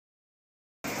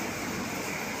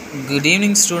Good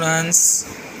evening students.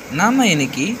 நாம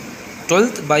இன்னைக்கு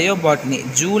 12th biobotany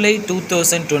July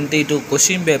 2022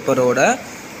 question paper ஓட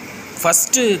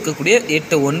first இருக்கக்கூடிய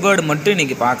 8 one word மட்டும்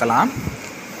இன்னைக்கு பார்க்கலாம்.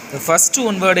 The first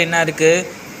one word என்ன இருக்கு?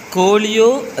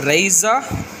 Coleorhiza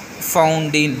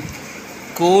found in.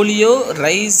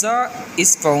 Coleorhiza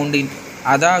is found in.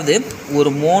 அதாவது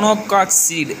ஒரு மோனோகாட்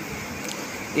சீட்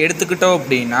எடுத்துக்கிட்டோம்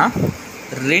அப்படின்னா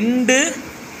ரெண்டு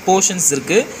போர்ஷன்ஸ்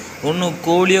இருக்குது. ஒன்று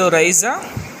கோலியோரைசா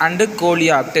அண்டு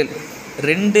கோலியாக்டில்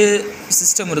ரெண்டு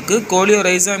சிஸ்டம் இருக்குது.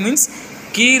 கோலியோரைசா மீன்ஸ்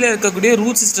கீழே இருக்கக்கூடிய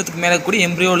ரூட் சிஸ்டத்துக்கு மேலே கூடிய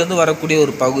எம்ப்ரியோலேருந்து வரக்கூடிய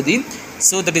ஒரு பகுதி.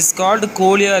 So that is called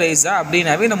கோலியோரைசா.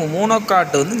 அப்படின்னாவே நம்ம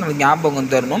மோனோகாட் வந்து நம்மளுக்கு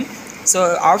ஞாபகம் தரணும். ஸோ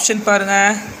ஆப்ஷன்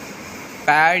பாருங்கள்,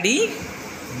 பேடி,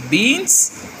 பீன்ஸ்,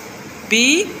 பீ,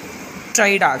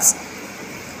 ட்ரைடாக்ஸ்.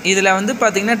 இதில் வந்து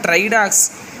பார்த்திங்கன்னா ட்ரைடாக்ஸ்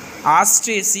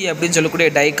ஆஸ்ட்ரேசி அப்படின்னு சொல்லக்கூடிய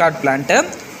டைகாட் பிளான்ட்டு,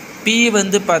 பி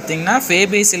வந்து பார்த்திங்கன்னா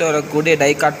ஃபேபேசியில் வரக்கூடிய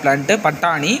டைகாட் பிளான்ட்டு,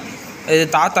 பட்டாணி, இது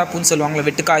தாத்தாப்புன்னு சொல்லுவாங்களே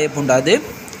வெட்டுக்காய பூண்டாது.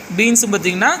 பீன்ஸும்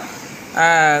பார்த்திங்கன்னா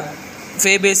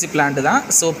ஃபேபேசி பிளான்ட்டு தான்.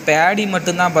 ஸோ பேடி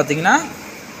மட்டும்தான் பார்த்திங்கன்னா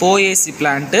போஏசி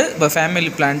பிளான்ட்டு, இப்போ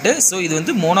ஃபேமிலி பிளான்ட்டு. ஸோ இது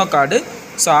வந்து மோனோகார்டு.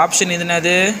 ஸோ ஆப்ஷன் இது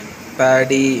என்னது?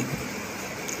 பேடி.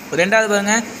 ரெண்டாவது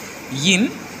பாருங்கள், இன்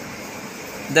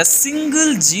the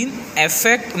single gene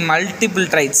effect multiple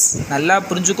traits. நல்லா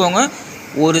புரிஞ்சுக்கோங்க,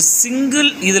 ஒரு சிங்கிள்,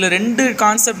 இதில் ரெண்டு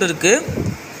கான்செப்ட் இருக்குது,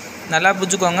 நல்லா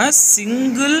புரிஞ்சுக்கோங்க.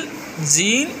 சிங்கிள்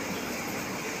ஜீன்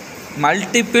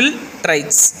மல்டிபிள்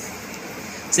ட்ரைட்ஸ்,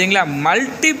 சரிங்களா?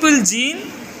 மல்டிபிள் ஜீன்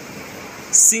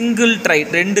சிங்கிள்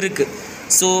ட்ரைட் ரெண்டு இருக்குது.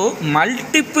 ஸோ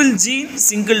மல்டிபிள் ஜீன்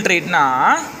சிங்கிள் ட்ரைட்னா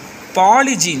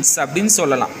பாலிஜீன்ஸ் அப்படின்னு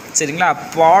சொல்லலாம், சரிங்களா?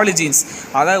 பாலிஜீன்ஸ்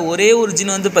அதாவது ஒரே ஒரு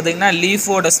ஜீன் வந்து பார்த்திங்கன்னா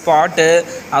லீஃபோட ஸ்பாட்டு,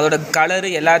 அதோட கலரு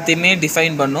எல்லாத்தையுமே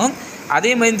டிஃபைன் பண்ணும்.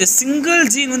 அதே மாதிரி இந்த சிங்கிள்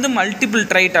ஜீன் வந்து மல்டிபிள்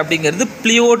ட்ரைட் அப்படிங்கிறது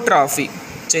பிளியோட்ராஃபி,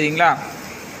 சரிங்களா?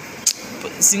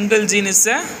 Single gene is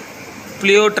a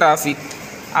பிளியோட்ராஃபி.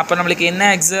 அப்போ நம்மளுக்கு என்ன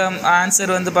எக்ஸாம்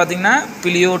ஆன்சர் வந்து பார்த்திங்கன்னா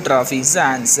பிளியோட்ராஃபி இஸ்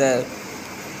ஆன்சர்.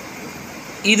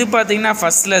 இது பார்த்திங்கன்னா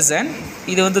ஃபஸ்ட் லெசன்,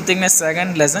 இது வந்து பார்த்திங்கன்னா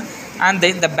second lesson. And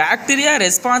then the bacteria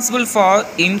responsible for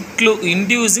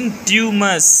inducing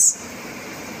tumors,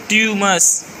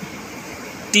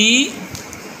 T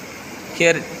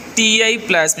here TI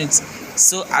plasmids.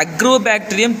 So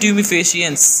Agrobacterium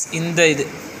tumefaciens, இந்த இது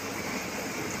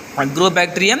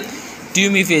Agrobacterium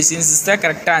tumefaciens is the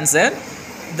correct answer.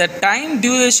 The time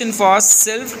duration for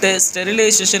self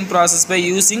sterilization process by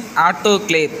using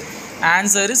autoclave,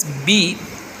 answer is B,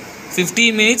 50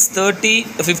 minutes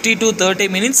 50 to 30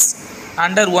 minutes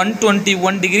under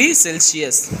 121 degrees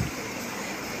Celsius.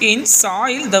 In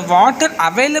soil, the water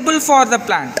available for the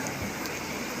plant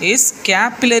is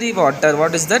capillary water.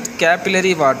 What is that?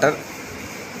 Capillary water.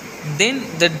 Then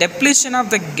the depletion of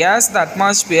the gas in the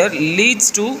atmosphere leads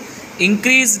to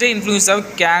increased influence of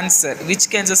cancer. Which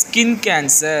cancer? Skin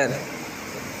cancer.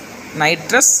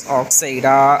 Nitrous oxide,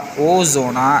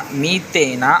 ozona,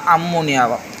 methane, ammonia.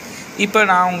 இப்போ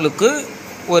நான் உங்களுக்கு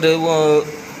ஒரு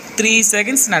 3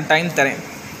 seconds நான் time தரேன்,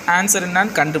 answer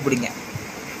என்னான்னு கண்டுபிடிங்க.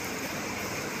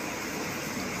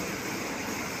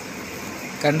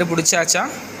 கண்டுபிடிச்சாச்சா?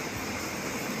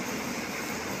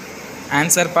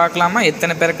 Answer பார்க்கலாமா?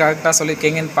 எத்தனை பேர் கரெக்டாக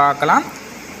சொல்லியிருக்கீங்கன்னு பார்க்கலாம்.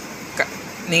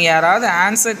 நீங்கள் யாராவது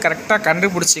ஆன்சர் கரெக்டாக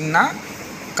கண்டுபிடிச்சிங்கன்னா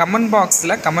கமெண்ட்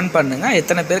பாக்ஸில் கமெண்ட் பண்ணுங்கள்,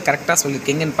 எத்தனை பேர் கரெக்டாக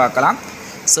சொல்லியிருக்கீங்கன்னு பார்க்கலாம்.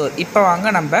 ஸோ இப்போ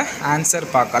வாங்க நம்ம ஆன்சர்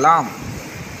பார்க்கலாம்.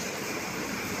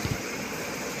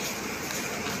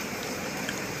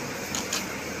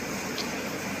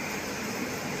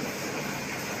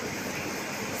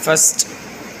 First,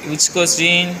 which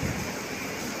question?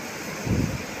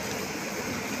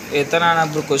 எத்தனை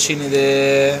நம்பர் கொஷின் இது?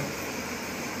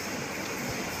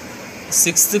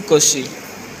 6th question.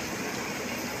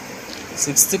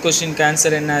 6th கொஷினுக்கு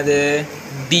ஆன்சர் என்னது?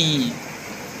 டி.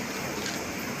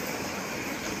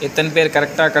 எத்தனை பேர்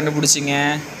கரெக்டாக கண்டுபிடிச்சிங்க?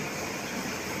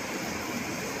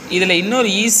 இதில்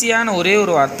இன்னொரு ஈஸியான ஒரே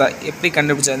ஒரு வார்த்தை எப்படி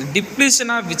கண்டுபிடிச்சாங்க?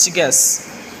 Depletion of which case.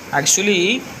 Actually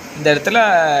இந்த இடத்துல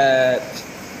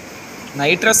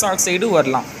நைட்ரஸ் ஆக்சைடு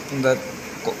வரலாம்.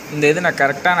 இந்த இது நான்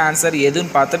கரெக்டான ஆன்சர்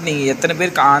எதுன்னு பார்த்துட்டு நீங்கள் எத்தனை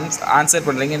பேருக்கு ஆன்சர்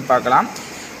பண்ணுறீங்கன்னு பார்க்கலாம்.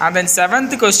 And then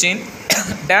 7th question,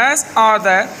 days or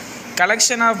the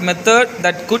collection of method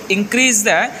that good increase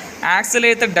the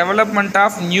oxalate the development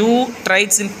of new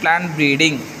traits in plant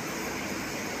breeding.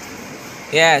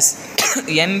 S,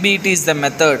 NBT is the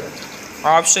method.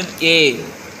 Option A.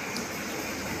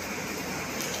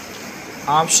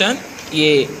 Option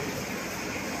A,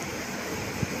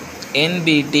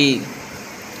 NBT.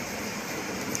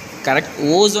 Correct.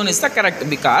 Ozone is the correct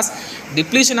because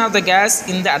depletion of the gas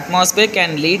in the atmosphere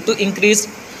can lead to increased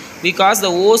because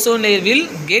the ozone layer will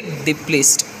get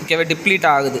depleted. Okay, deplete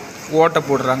ஆகுது, ஓட்டை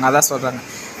போடுறாங்க, அதான் சொல்கிறாங்க.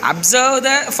 Observe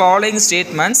the following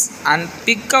statements and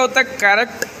pick out the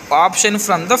correct option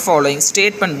from the following.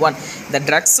 Statement 1. The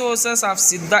drug sources of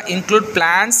Siddha include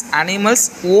plants, animals,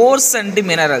 ores and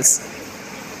minerals.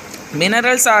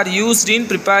 Minerals are used in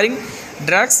preparing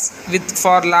drugs with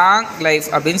for long life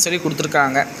அப்படின்னு சொல்லி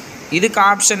கொடுத்துருக்காங்க. இதுக்கு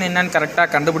option என்னன்னு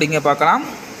கரெக்டாக கண்டுபிடிங்க பார்க்கலாம்.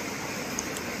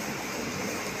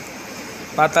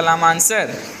 பார்த்தலாமா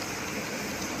answer?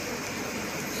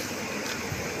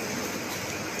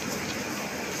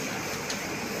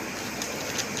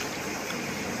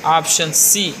 Option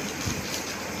C.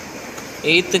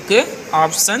 8க்கு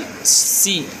option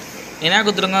C. என்ன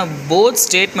கொடுத்துருங்க? Both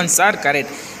statements are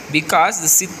correct. Because இந்த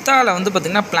சித்தாவில் வந்து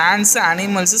பார்த்திங்கன்னா பிளான்ட்ஸு,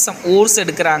 அனிமல்ஸு, சம் ஓர்ஸ்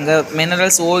எடுக்கிறாங்க,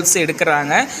 மினரல்ஸ், ஓல்ஸ்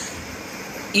எடுக்கிறாங்க.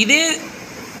 இதே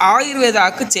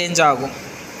ஆயுர்வேதாவுக்கு சேஞ்ச் ஆகும்.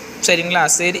 சரிங்களா?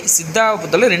 சரி, சித்தாவை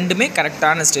பொறுத்தவரை ரெண்டுமே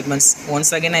கரெக்டான statements.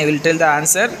 Once again I will tell the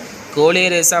answer.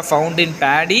 கோலியரேஸ் are found in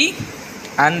Bedi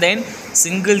and then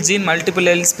single gene multiple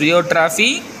else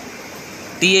பிரியோட்ராஃபி,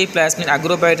 TI plasmid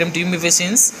agrobacterium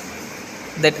tumefaciens,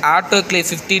 that autoclave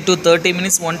 50 to 30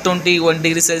 minutes 121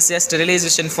 degrees Celsius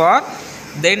sterilization for,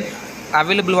 then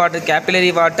available water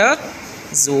capillary water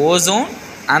is ozone,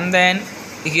 and then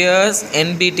here's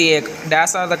NBTA.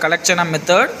 Dash are the collection of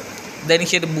method, then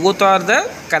here both are the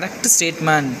correct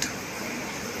statement.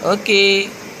 Okay,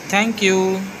 thank you.